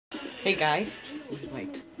Hey guys,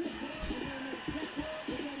 wait.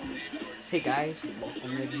 Hey guys,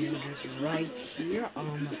 welcome to Vine-Jerrick right here.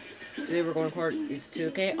 Today we're going to record is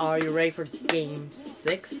 2K. Are you ready for Game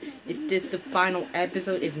 6? Is this the final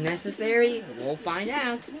episode if necessary? We'll find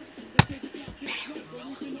out.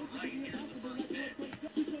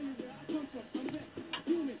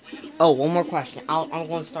 Oh, one more question. I'm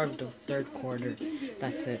going to start with the third quarter.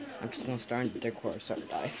 That's it. I'm just going to start in the third quarter. Sorry,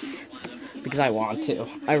 guys. Because I want to.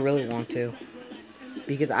 I really want to.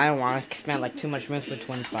 Because I don't want to spend like too much minutes with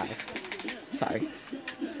 25. Sorry.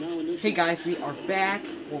 Hey guys, we are back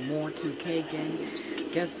for more 2K again.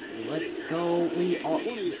 Guess, let's go.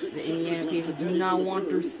 The Indiana Pacers do not want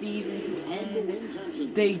their season to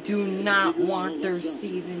end. They do not want their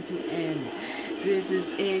season to end. This is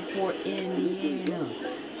it for Indiana.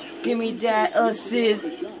 Give me that assist,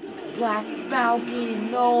 Black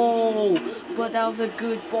Falcon. No, but that was a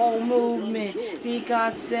good ball movement. They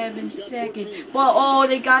got 7 seconds. But oh,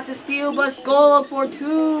 they got the steal, but Scola for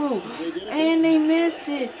 2, and they missed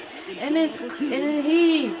it. And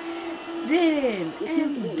he didn't.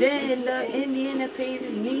 And then the Indiana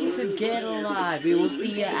Pacers need to get alive. We will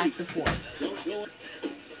see you at the 4th.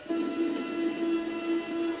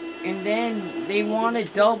 And then they want to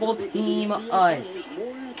double team us.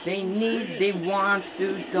 They want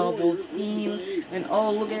to double team, and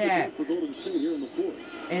oh, look at that.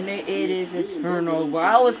 And it is a turnover.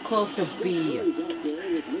 I was close to B.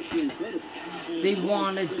 They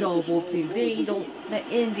want to double team. The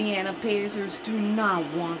Indiana Pacers do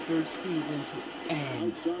not want their season to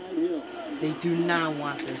end. They do not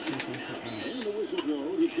want their season to end.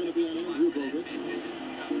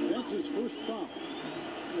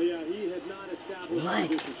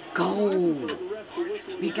 Let's go.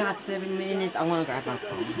 We got 7 minutes. I want to grab my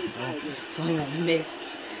phone so I won't miss.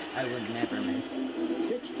 I would never miss.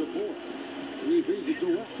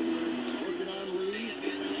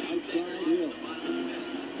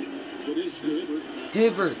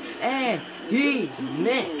 Hibbert, and he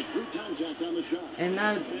missed. And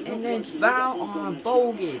then foul on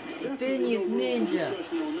Bogut. Phineas Ninja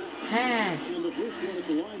has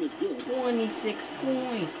 26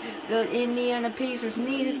 points. The Indiana Pacers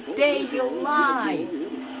need to stay alive.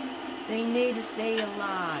 They need to stay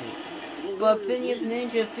alive. But Phineas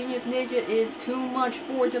Ninja is too much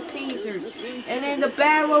for the Pacers. And then the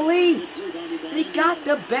bad release. They got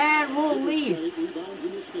the bad release.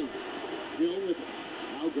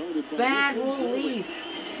 Bad release.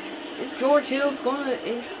 Is George Hill's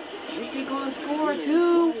is he gonna score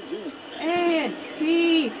too? And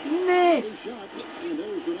he missed.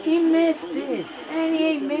 He missed it. And he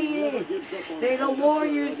ain't made it. The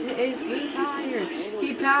Warriors is getting tired.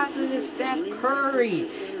 He passes to Steph Curry.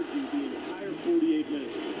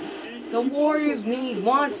 The Warriors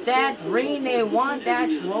wants that ring. They want that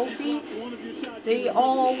trophy. They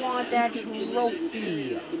all want that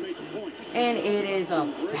trophy. And it is a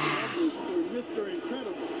foul.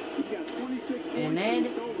 And then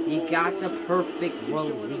he got the perfect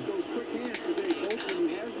release.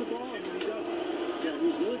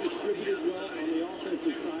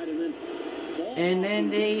 And then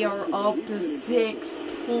they are up to 6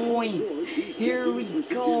 points. Here we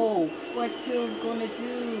go. What's Hill's gonna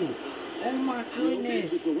do? Oh my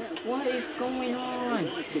goodness. What is going on?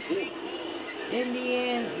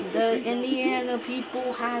 The Indiana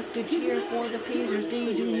people has to cheer for the Pacers.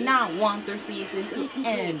 They do not want their season to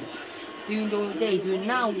end. They do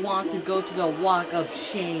not want to go to the walk of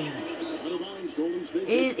shame.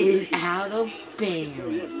 It is out of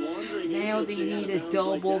bounds. Now they need to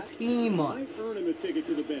double team us.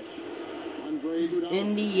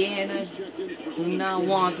 Indiana do not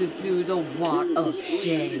want to do the walk of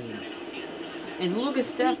shame. And look at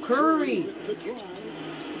Steph Curry.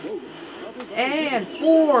 And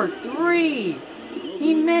 4-3.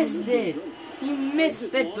 He missed it. He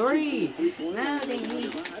missed the 3. Now they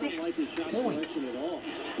need 6 points.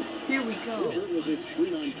 Here we go.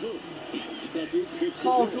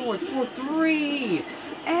 Paul George for 3.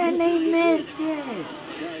 And they missed it.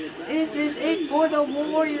 Is this it for the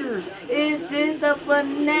Warriors? Is this the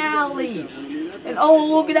finale? And oh,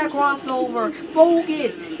 look at that crossover.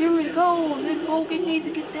 Bogut. Here it goes. And Bogut needs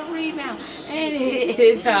to get the rebound. And it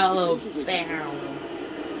is out of bounds.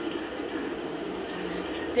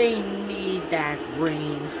 They need that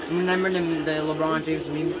ring. Remember the LeBron James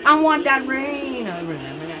memes? I want that ring. I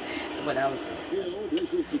remember that. But that was.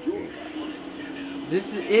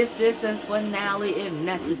 Is this a finale if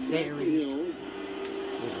necessary?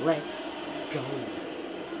 Let's go.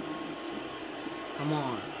 Come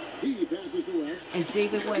on. And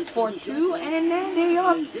David West for 2, and then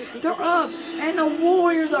they're up, and the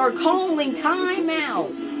Warriors are calling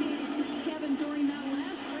timeout.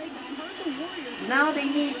 Now they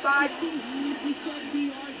need 5.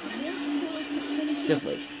 Just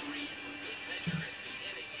wait.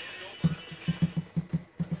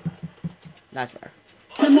 That's fair.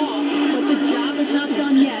 Them off, but the job is not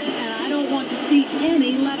done yet, and I don't want to see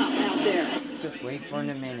any let-up out there. Just wait for a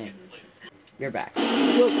minute. You're back.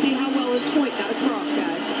 We'll see how well his point got across,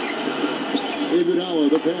 guys. Iguodala,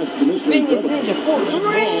 the pass to Mr. Fitness Ninja for 3!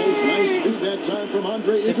 Nice feed that time from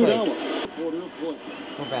Andre Just Iguodala. wait.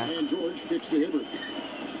 We're back. And George kicks to Hibbert.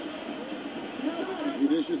 He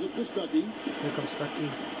dishes it to Stuckey. Here comes Stuckey.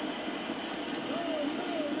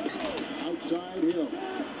 Outside Hill.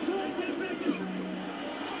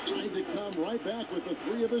 Trying to come right back with the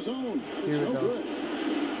 3 of his own. Here we no go. good.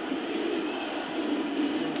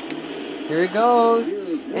 Here it goes.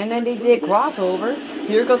 And then they did crossover.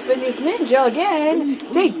 Here goes Fitness Ninja again.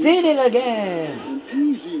 They did it again. An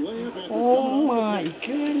easy layup at the Oh my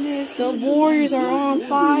goodness. The Warriors are on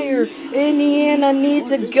fire. Indiana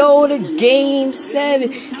needs to go to Game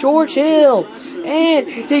 7. George Hill. And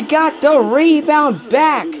he got the rebound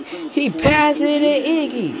back. He passed it to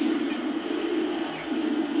Iggy.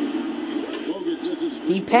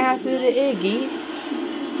 He passed it to Iggy.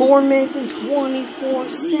 4 minutes and 24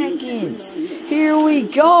 seconds. Here we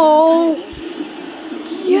go.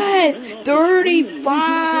 Yes,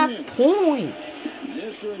 35 points.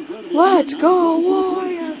 Let's go,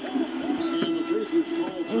 Warriors.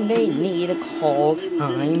 And they need a call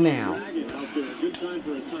timeout. Good time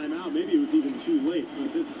for a timeout. Maybe it was even too late,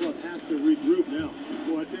 but this club has to regroup now.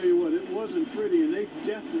 Well, I tell you what, it wasn't pretty, and they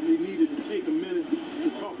definitely needed to take a minute to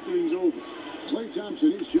talk things over. Klay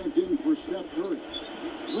Thompson is checked in for Steph Curry.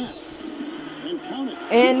 Left. And count it.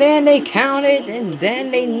 And then they counted, and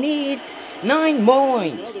then they need 9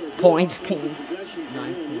 points. Points. 9 points.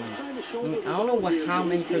 I don't know how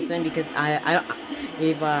many percent, because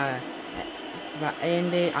if I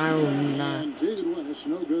end it, I will not.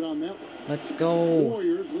 No good on that one. Let's go.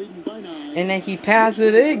 Warriors leading by 9. And then he passed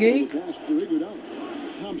it, Iggy. Pass to Iguodala.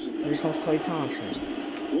 Thompson. Here comes Klay Thompson.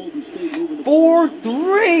 Golden State moving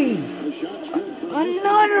 4-3. the shot's good.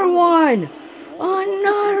 Another one.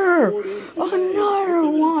 Another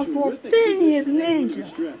one for Phineas Ninja.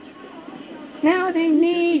 Now they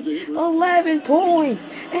need 11 points.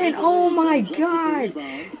 And oh my God,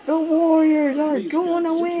 the Warriors are going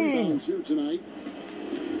to win.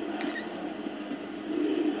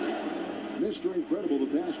 Mr. Incredible, the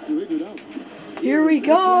pass to Iguodala. Here we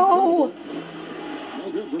go.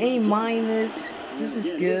 A minus. This is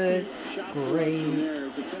good. Great.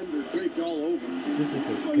 This is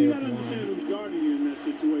a good one.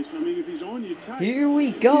 Here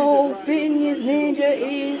we go. Fitness Ninja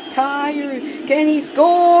is tired. Can he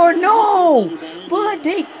score? No. But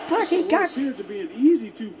they got.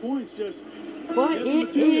 But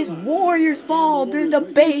it is Warriors ball. The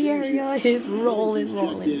Bay Area is rolling.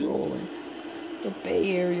 The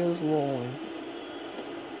Bay Area is rolling.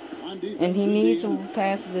 And he needs to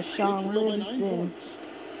pass it to Sean Livingston.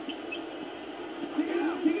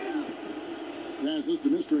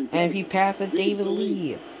 And if he passes it, David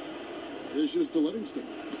Lee. This is to Livingston.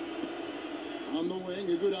 On the wing,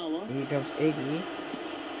 Iguodala. Here comes Iggy.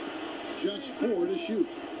 Just 4 to shoot.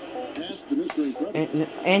 Pass to Mr. Incredible.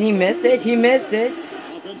 And he missed it.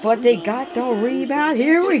 But they got the rebound.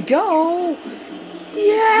 Here we go.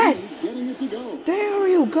 Yes. There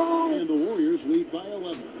you go. And the Warriors lead by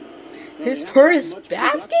 11. His first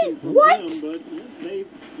basket? What? But they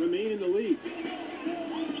remain in the league.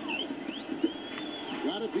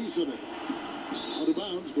 Got a piece of it. Out of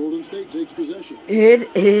bounds, Golden State takes possession. It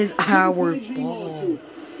is our ball.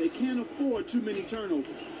 They can't afford too many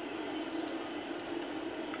turnovers.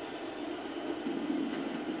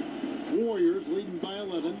 Warriors leading by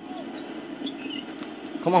 11.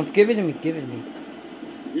 Come on, give it to me.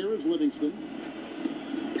 Here is Livingston.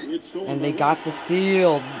 It's stolen. And they got the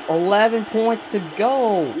steal. 11 points to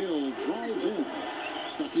go. Hill drives in.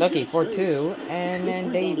 Stuckey for 2. And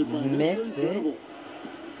then they missed it.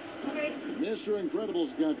 Mr.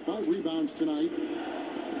 Incredible's got 5 rebounds tonight.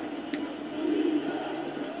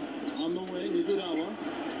 On the wing, Iguodala.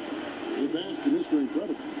 The pass to Mr.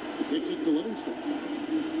 Incredible. Kicks it to Livingston.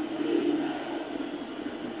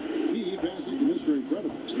 He passes to Mr.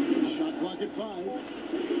 Incredible. Shot clock at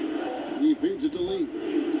 5. He feeds it to Lee.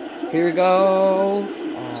 Here we go.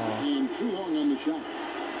 And too long on the shot.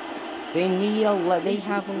 They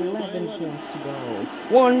have 11 points to go.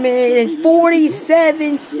 1 minute and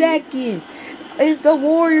 47 seconds. Is the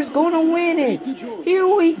Warriors going to win it? Here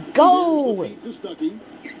we go.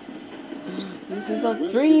 This is a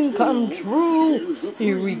dream come true.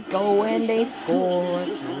 Here we go, and they score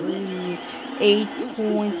 3. 8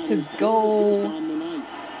 points to go.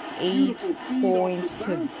 8 points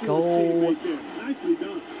to go. Nicely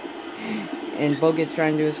done. And Bogut's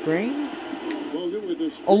trying to do a screen. Bogut with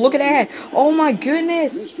the Oh, look at that! Oh my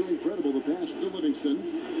goodness! Mr. Incredible, the pass to Livingston.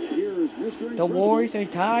 Here is Mr. The Incredible. Warriors are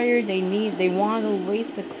tired. They want to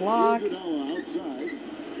waste the clock. Iguodala outside.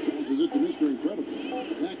 Passes it to Mr. Incredible.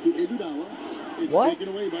 Back to Iguodala. It's What?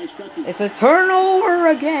 taken away by Stuckey. It's a turnover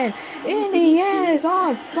again. Indiana is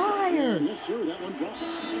on fire. Yes, sir, that one drops.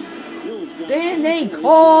 Hill's got Then they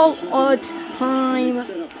call a time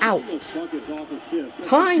out. Buckets off assists. That's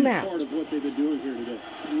Timeout. part of what they've been doing here today.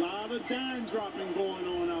 A lot of dime dropping going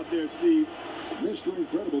on out there, Steve. Mr.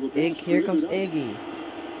 Incredible. The pass to Here comes Iguodala. Iggy.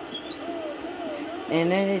 And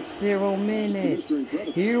then it's 0 minutes.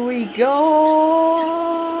 Here we go.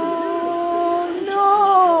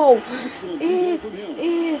 No! It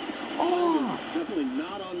is off. Definitely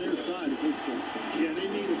not on their side at this point. Yeah, they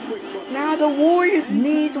need a quick bucket. Now the Warriors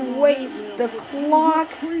need to waste the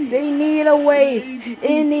clock. They need a waste.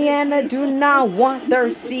 Indiana do not want their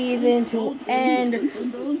season to end.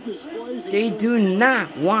 They do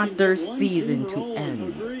not want their season to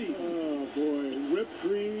end. Oh boy, whipped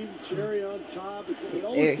cream, cherry on top. It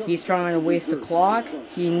always comes He's trying to waste the clock.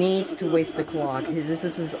 He needs to waste the clock. This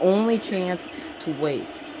is his only chance to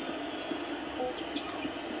waste.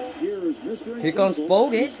 Here comes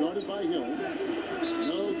Bogut. Started by Hill.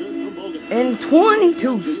 No good from Bogut. In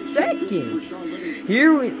 22 seconds.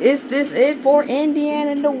 Is this it for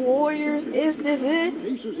Indiana and the Warriors? Is this it?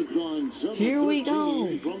 Pacers have gone 7 Here we go.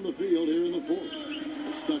 13 from the field here in the fourth.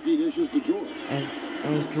 Stuckey dishes to George.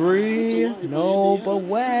 And 3. No, but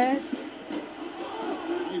West.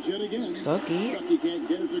 He's yet again. Stuckey. Stuckey can't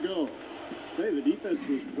get it to go. Hey, the defense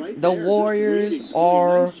was right The there, just Warriors waiting.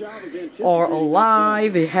 are Nice job of anticipating.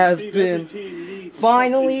 alive. It has Steve, every been team needs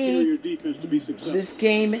finally. interior defense to be successful. This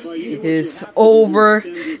game is over.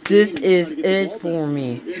 This is it for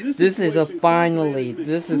me. This is a finally.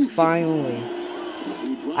 This is finally.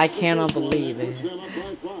 I cannot believe it.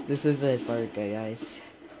 This is it for it, guys.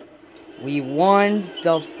 We won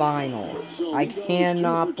the finals. I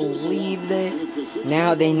cannot believe this.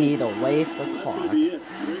 Now they need to waste the clock.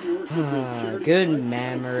 Good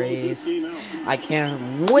memories. I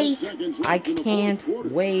can't wait. I can't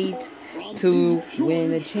wait to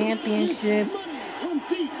win the championship.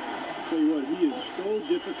 Tell you what, he is so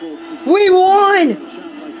difficult to We won! shot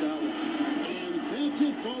like that one. And that's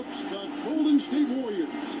it, folks. The Golden State Warriors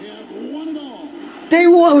have won it all. They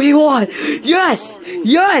won. We won. Yes.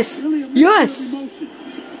 Yes. Yes. Emotion.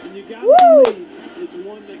 And you gotta Woo! believe it's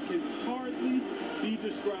one that can hardly be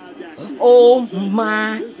described accurately. Oh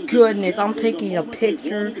my goodness. I'm taking a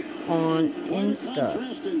picture on Insta.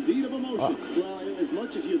 Contrast indeed of emotion. Well, as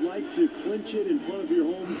much as you'd like to clinch it in front of your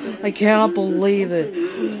home fans, I cannot believe it.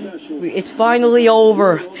 there's something really special. It's finally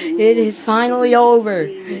over. It is finally over.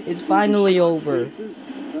 It's finally over. Of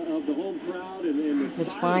the home crowd and the It's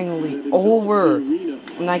silence finally that is over. in the arena.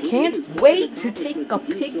 And I can't wait to take a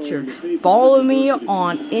picture. Follow me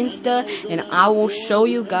on Insta and I will show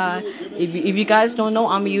you guys. If you guys don't know,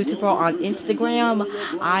 I'm a YouTuber on Instagram.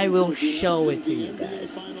 I will show it to you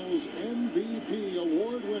guys. Finals MVP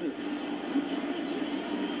award winner.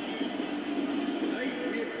 Tonight,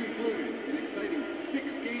 we have concluded an exciting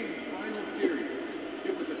 6-game final series.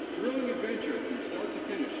 It was a thrilling adventure from start to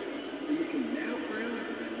finish, and we can now crown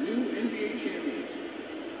a new NBA champions.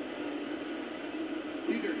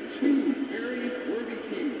 These are two very worthy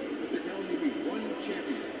teams, but there can only be one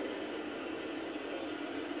champion.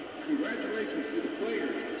 Congratulations to the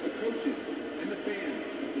players, the coaches, and the fans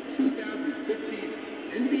of the 2015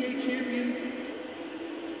 NBA champions,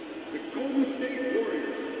 the Golden State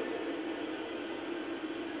Warriors.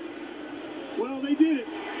 Well, they did it.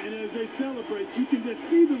 And as they celebrate, you can just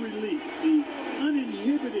see the relief, the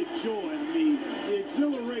uninhibited joy, the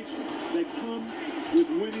exhilaration that comes with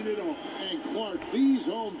winning it all. And Clark, these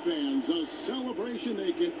home fans, a celebration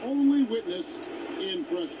they can only witness in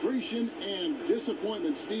frustration and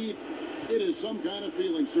disappointment. Steve, it is some kind of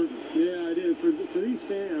feeling, certainly. Yeah, it is. For these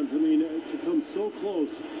fans, to come so close,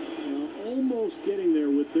 almost getting there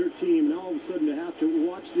with their team, and all of a sudden to have to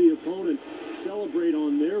watch the opponent celebrate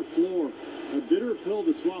on their floor, a bitter pill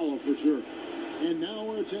to swallow for sure. And now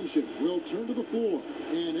our attention will turn to the floor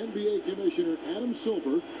and NBA Commissioner Adam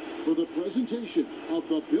Silver for the presentation of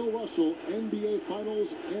the Bill Russell NBA Finals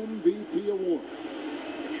MVP Award. A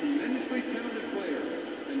tremendously talented player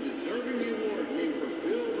and deserving the award named for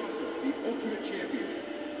Bill Russell, the ultimate champion.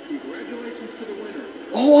 Congratulations to the winner.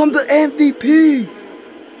 Oh, I'm the MVP.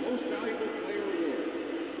 Most valuable player award.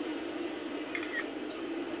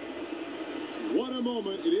 What a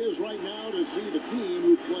moment it is right now to see the team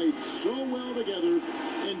who played so well together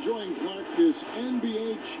enjoying, Clark, this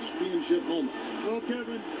NBA championship moment? Well,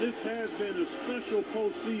 Kevin, this has been a special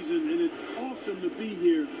postseason, and it's awesome to be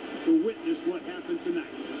here to witness what happened tonight.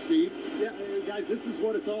 Steve? Yeah, guys, this is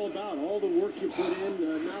what it's all about. All the work you put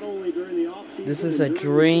in, not only during the offseason. This is a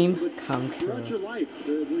dream come throughout true. your life.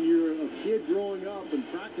 When you're a kid growing up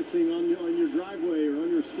and practicing on your driveway or on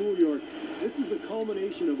your schoolyard, this is the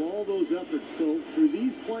culmination of all those efforts. So for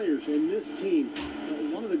these players and this team,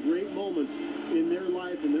 one of the great moments in their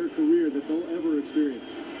life and their career that they'll ever experience.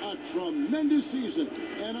 A tremendous season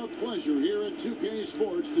and a pleasure here at 2K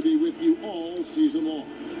Sports to be with you all season long.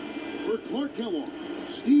 For Clark Kellogg,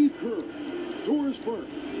 Steve Kerr, Doris Burke,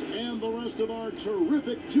 and the rest of our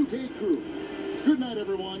terrific 2K crew, good night,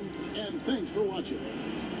 everyone, and thanks for watching.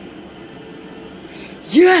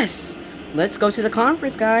 Yes! Let's go to the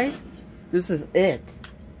conference, guys. This is it.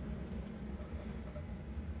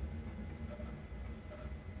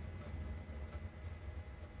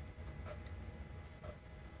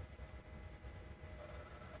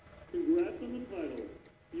 Congrats on the title.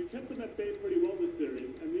 You kept them at bay pretty well this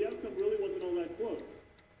series, and the outcome really wasn't all that close.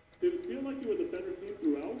 Did it feel like you were the better team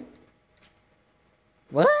throughout?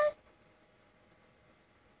 What?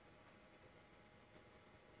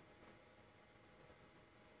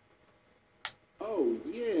 Oh,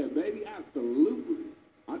 yeah, baby, absolutely.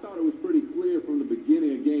 I thought it was pretty clear from the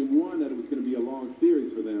beginning of Game 1 that it was going to be a long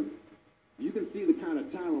series for them. You can see the kind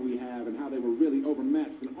of talent we have and how they were really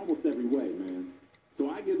overmatched in almost every way, man. So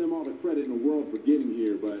I give them all the credit in the world for getting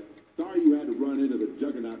here, but sorry you had to run into the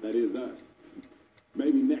juggernaut that is us.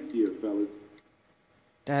 Maybe next year, fellas.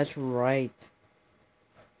 That's right.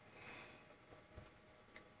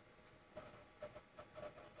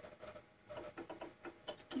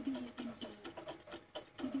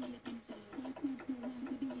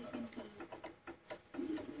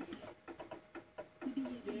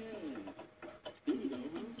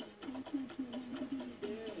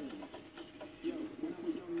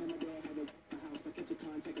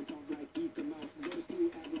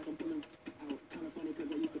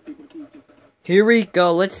 Here we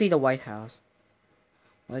go. Let's see the White House.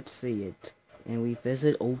 Let's see it. And we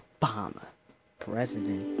visit Obama,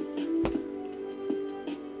 president.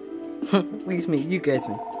 Please me, you guys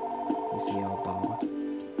me. Let's see Obama.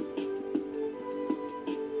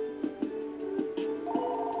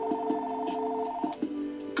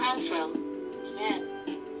 Call from San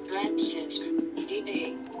Francisco,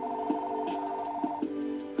 DA.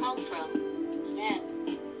 Call from San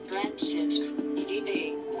Francisco.